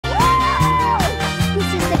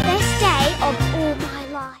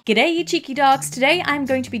G'day you cheeky dogs. Today I'm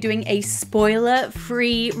going to be doing a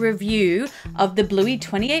spoiler-free review of the Bluey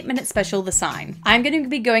 28-minute special, The Sign. I'm going to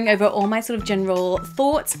be going over all my sort of general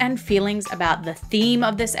thoughts and feelings about the theme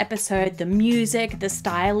of this episode, the music, the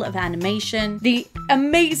style of animation, the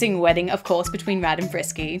amazing wedding, of course, between Rad and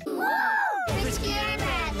Frisky. Frisky and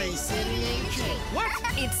Rad, they sitting in cake. What?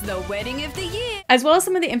 It's the wedding of the year. As well as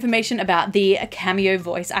some of the information about the cameo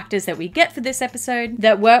voice actors that we get for this episode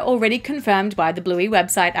that were already confirmed by the Bluey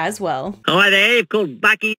website as well. Hi there, called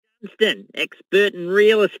Bucky Dunstan, expert in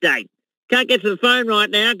real estate. Can't get to the phone right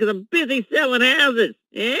now because I'm busy selling houses.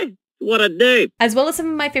 Yeah? What I do. As well as some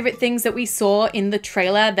of my favorite things that we saw in the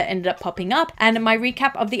trailer that ended up popping up, and my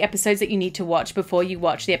recap of the episodes that you need to watch before you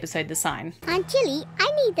watch the episode The Sign. Aunt Chili,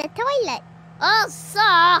 I need the toilet. Oh,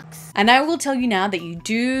 socks! And I will tell you now that you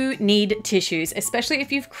do need tissues, especially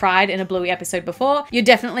if you've cried in a Bluey episode before. You're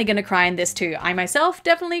definitely going to cry in this too. I myself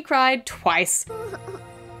definitely cried twice.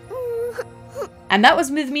 And that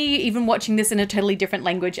was with me even watching this in a totally different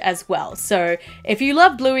language as well. So if you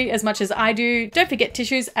love Bluey as much as I do, don't forget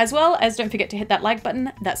tissues, as well as don't forget to hit that like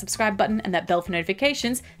button, that subscribe button, and that bell for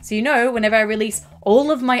notifications so you know whenever I release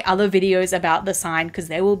all of my other videos about The Sign, because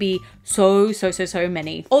there will be so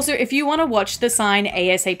many. Also, if you want to watch The Sign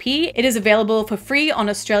ASAP, it is available for free on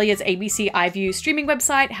Australia's ABC iView streaming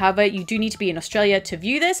website. However, you do need to be in Australia to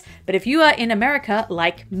view this, but if you are in America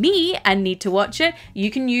like me and need to watch it,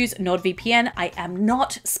 you can use NordVPN. I am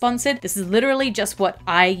not sponsored. This is literally just what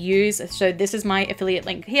I use. So this is my affiliate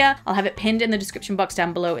link here. I'll have it pinned in the description box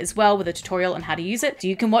down below as well with a tutorial on how to use it, so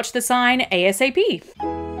you can watch The Sign ASAP.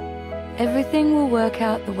 Everything will work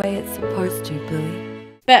out the way it's supposed to, Bluey.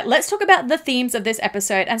 But let's talk about the themes of this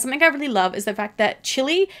episode, and something I really love is the fact that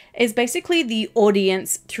Chili is basically the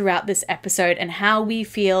audience throughout this episode and how we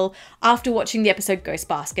feel after watching the episode Ghost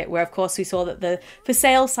Basket, where of course we saw that the for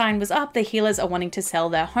sale sign was up, the healers are wanting to sell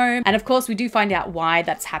their home, and of course we do find out why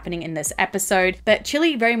that's happening in this episode. But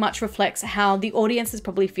Chili very much reflects how the audience is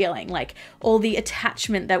probably feeling, like all the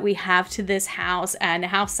attachment that we have to this house and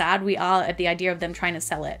how sad we are at the idea of them trying to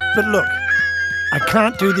sell it. But look, I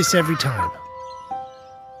can't do this every time.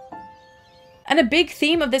 And a big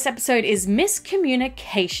theme of this episode is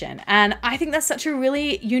miscommunication. And I think that's such a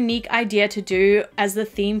really unique idea to do as the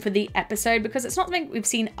theme for the episode, because it's not something we've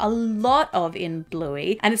seen a lot of in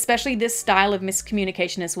Bluey, and especially this style of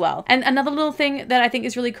miscommunication as well. And another little thing that I think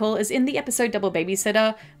is really cool is in the episode Double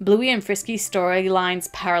Babysitter, Bluey and Frisky's storylines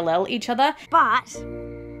parallel each other. But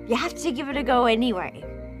you have to give it a go anyway,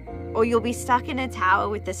 or you'll be stuck in a tower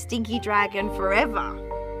with the stinky dragon forever.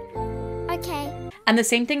 Okay. And the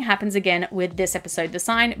same thing happens again with this episode, The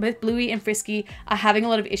Sign. Both Bluey and Frisky are having a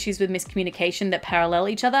lot of issues with miscommunication that parallel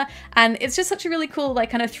each other. And it's just such a really cool,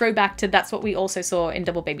 like, kind of throwback to that's what we also saw in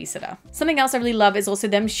Double Babysitter. Something else I really love is also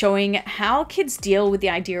them showing how kids deal with the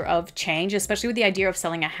idea of change, especially with the idea of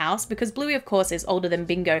selling a house, because Bluey, of course, is older than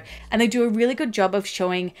Bingo. And they do a really good job of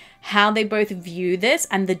showing how they both view this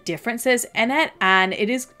and the differences in it. And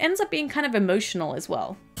it ends up being kind of emotional as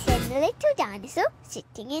well. There's a little dinosaur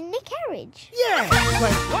sitting in the carriage. Yeah!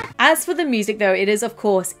 Wait, what? As for the music though, it is of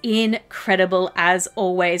course incredible as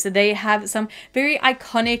always. They have some very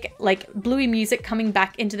iconic like Bluey music coming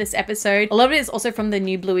back into this episode. A lot of it is also from the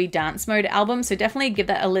new Bluey Dance Mode album, so definitely give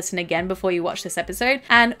that a listen again before you watch this episode.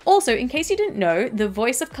 And also, in case you didn't know, the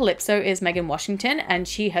voice of Calypso is Megan Washington, and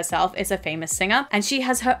she herself is a famous singer, and she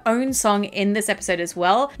has her own song in this episode as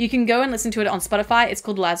well. You can go and listen to it on Spotify. It's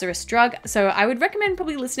called Lazarus Drug, so I would recommend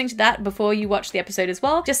probably listening to that before you watch the episode as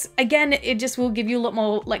well. Just again, it just will give you a lot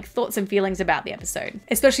more like thoughts and feelings about the episode,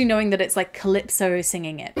 especially knowing that it's like Calypso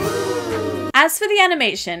singing it. As for the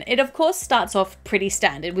animation, it of course starts off pretty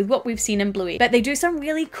standard with what we've seen in Bluey, but they do some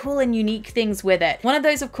really cool and unique things with it. One of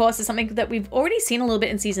those, of course, is something that we've already seen a little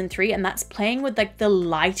bit in season 3, and that's playing with like the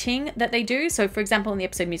lighting that they do. So for example, in the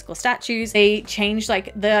episode Musical Statues, they change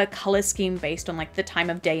like the color scheme based on like the time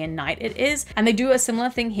of day and night it is. And they do a similar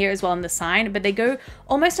thing here as well in The Sign, but they go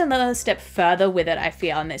almost another step further with it, I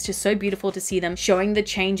feel. And it's just so beautiful to see them showing the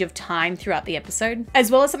change of time throughout the episode.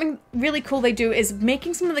 As well as something really cool they do is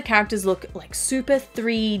making some of the characters look like super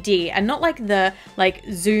 3D, and not like the like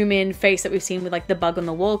zoom in face that we've seen with like the bug on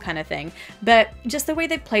the wall kind of thing, but just the way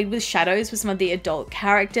they played with shadows with some of the adult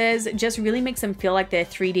characters just really makes them feel like they're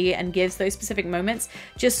 3D and gives those specific moments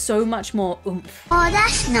just so much more oomph. Oh,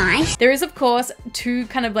 that's nice. There is of course two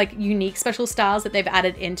kind of like unique special styles that they've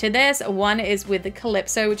added into this. One is with the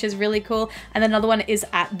Calypso, which is really cool, and another one is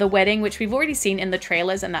at the wedding, which we've already seen in the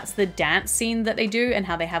trailers, and that's the dance scene that they do and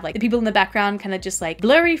how they have like the people in the background kind of just like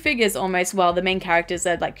blurry figures almost while the main characters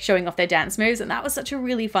are like showing off their dance moves, and that was such a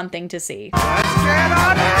really fun thing to see. Let's get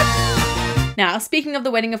on it! Now, speaking of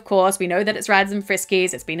the wedding, of course, we know that it's Rads and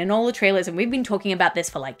Friskies. It's been in all the trailers and we've been talking about this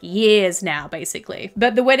for like years now, basically.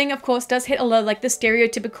 But the wedding, of course, does hit a lot of like the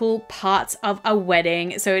stereotypical parts of a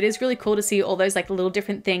wedding. So it is really cool to see all those like little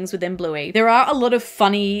different things within Bluey. There are a lot of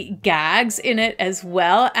funny gags in it as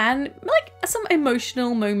well, and like some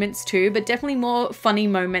emotional moments too, but definitely more funny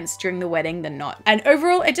moments during the wedding than not. And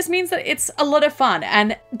overall, it just means that it's a lot of fun.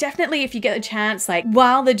 And definitely if you get a chance, like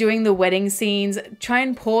while they're doing the wedding scenes, try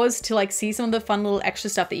and pause to like see some of the fun little extra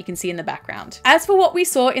stuff that you can see in the background. As for what we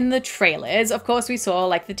saw in the trailers, of course we saw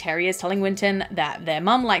like the terriers telling Winton that their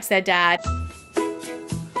mum likes their dad.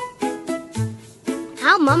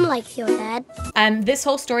 How Mum likes your dad. And this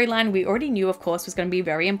whole storyline we already knew, of course, was going to be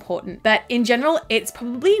very important. But in general, it's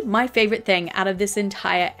probably my favorite thing out of this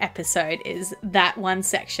entire episode is that one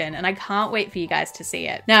section. And I can't wait for you guys to see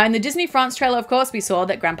it. Now, in the Disney France trailer, of course, we saw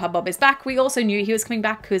that Grandpa Bob is back. We also knew he was coming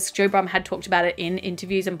back because Joe Brum had talked about it in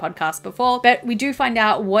interviews and podcasts before. But we do find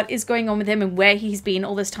out what is going on with him and where he's been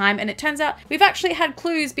all this time. And it turns out we've actually had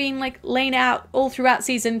clues being like laid out all throughout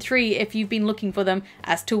season 3 if you've been looking for them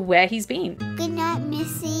as to where he's been. Good night,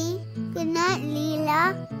 Missy. Good night,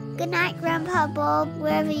 Leela. Good night, Grandpa Bob,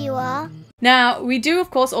 wherever you are. Now, we do, of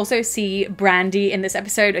course, also see Brandy in this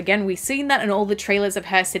episode. Again, we've seen that in all the trailers of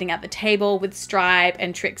her sitting at the table with Stripe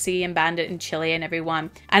and Trixie and Bandit and Chili and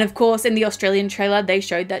everyone. And of course, in the Australian trailer, they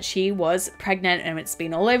showed that she was pregnant and it's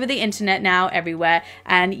been all over the internet now, everywhere.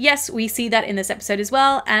 And yes, we see that in this episode as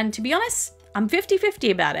well. And to be honest, I'm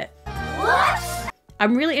 50-50 about it. What?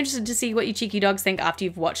 I'm really interested to see what you cheeky dogs think after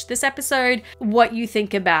you've watched this episode, what you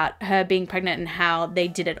think about her being pregnant and how they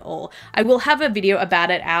did it all. I will have a video about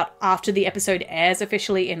it out after the episode airs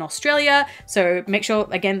officially in Australia, so make sure,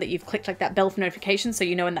 again, that you've clicked like that bell for notifications so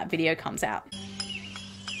you know when that video comes out.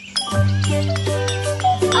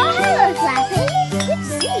 Oh, hello, Flappy. Good to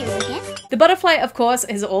see you again. The butterfly, of course,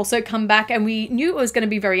 has also come back and we knew it was going to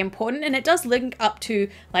be very important, and it does link up to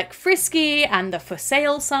like Frisky and the for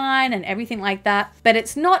sale sign and everything like that, but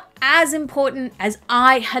it's not as important as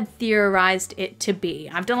I had theorized it to be.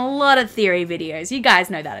 I've done a lot of theory videos. You guys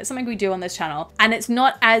know that. It's something we do on this channel, and it's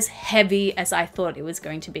not as heavy as I thought it was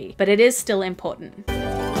going to be, but it is still important. Police!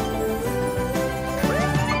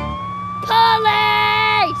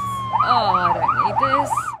 Oh, I don't need this.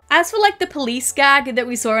 As for like the police gag that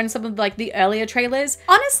we saw in some of like the earlier trailers,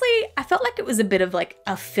 honestly, I felt like it was a bit of like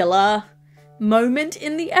a filler moment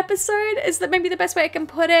in the episode, is that maybe the best way I can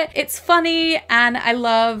put it. It's funny and I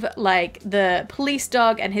love like the police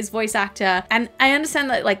dog and his voice actor, and I understand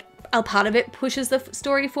that like a part of it pushes the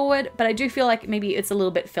story forward, but I do feel like maybe it's a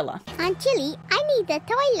little bit filler. Aunt Chili, I need the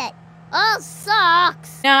toilet. Oh,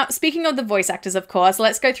 socks! Now, speaking of the voice actors, of course,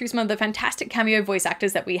 let's go through some of the fantastic cameo voice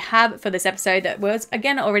actors that we have for this episode that was,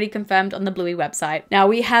 again, already confirmed on the Bluey website. Now,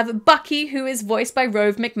 we have Bucky, who is voiced by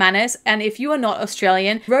Rove McManus, and if you are not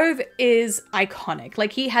Australian, Rove is iconic.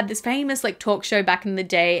 Like, he had this famous, like, talk show back in the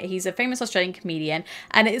day. He's a famous Australian comedian,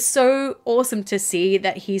 and it is so awesome to see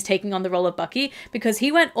that he's taking on the role of Bucky because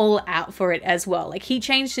he went all out for it as well. Like, he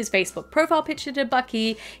changed his Facebook profile picture to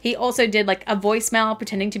Bucky. He also did, like, a voicemail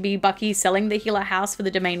pretending to be Bucky selling the Healer House for the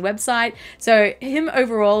Domain website. So him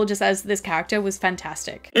overall, just as this character, was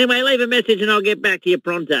fantastic. Anyway, leave a message and I'll get back to you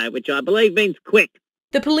pronto, which I believe means quick.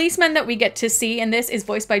 The policeman that we get to see in this is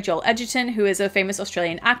voiced by Joel Edgerton, who is a famous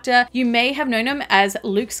Australian actor. You may have known him as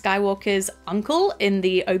Luke Skywalker's uncle in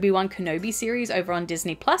the Obi-Wan Kenobi series over on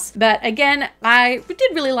Disney+. But again, I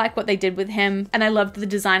did really like what they did with him, and I loved the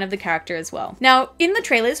design of the character as well. Now, in the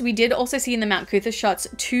trailers, we did also see in the Mount Cootha shots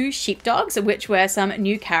 2 sheepdogs, which were some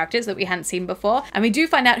new characters that we hadn't seen before. And we do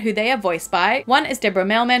find out who they are voiced by. One is Deborah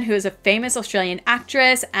Mailman, who is a famous Australian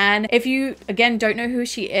actress. And if you, again, don't know who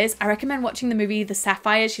she is, I recommend watching the movie The Sapphire.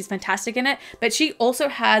 She's fantastic in it, but she also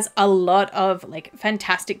has a lot of like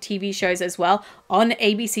fantastic TV shows as well on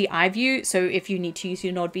ABC iView. So if you need to use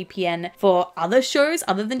your NordVPN for other shows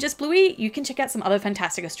other than just Bluey, you can check out some other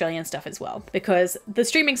fantastic Australian stuff as well, because the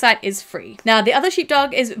streaming site is free. Now, the other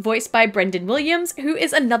sheepdog is voiced by Brendan Williams, who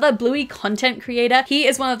is another Bluey content creator. He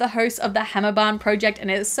is one of the hosts of the Hammer Barn Project, and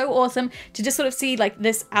it is so awesome to just sort of see like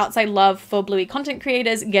this outside love for Bluey content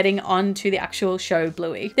creators getting onto the actual show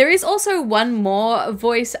Bluey. There is also one more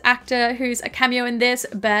voice actor who's a cameo in this,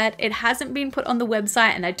 but it hasn't been put on the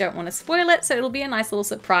website and I don't want to spoil it, so it'll be a nice little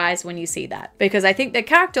surprise when you see that, because I think the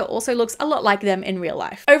character also looks a lot like them in real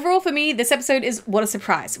life. Overall for me, this episode is what a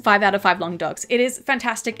surprise. 5 out of 5 long dogs. It is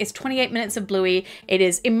fantastic. It's 28 minutes of Bluey. It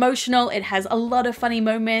is emotional. It has a lot of funny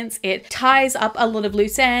moments. It ties up a lot of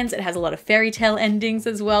loose ends. It has a lot of fairy tale endings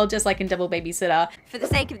as well, just like in Double Babysitter. For the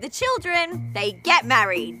sake of the children, they get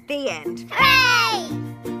married. The end.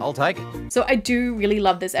 Hooray! I'll take it. So I do really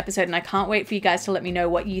love this episode, and I can't wait for you guys to let me know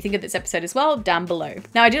what you think of this episode as well down below.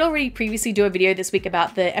 Now, I did already previously do a video this week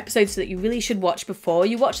about the episodes that you really should watch before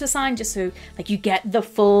you watch The Sign, just so like you get the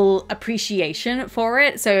full appreciation for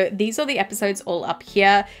it. So these are the episodes all up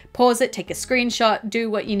here. Pause it, take a screenshot, do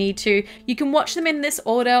what you need to. You can watch them in this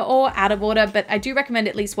order or out of order, but I do recommend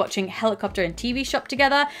at least watching Helicopter and TV Shop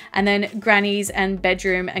together, and then Granny's and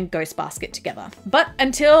Bedroom and Ghost Basket together. But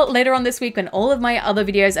until later on this week, when all of my other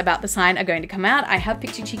videos about The Sign are going to come out, I have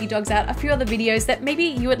picked you cheeky dogs out a few other videos that maybe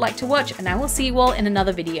you would like to watch, and I will see you all in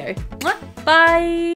another video. Bye!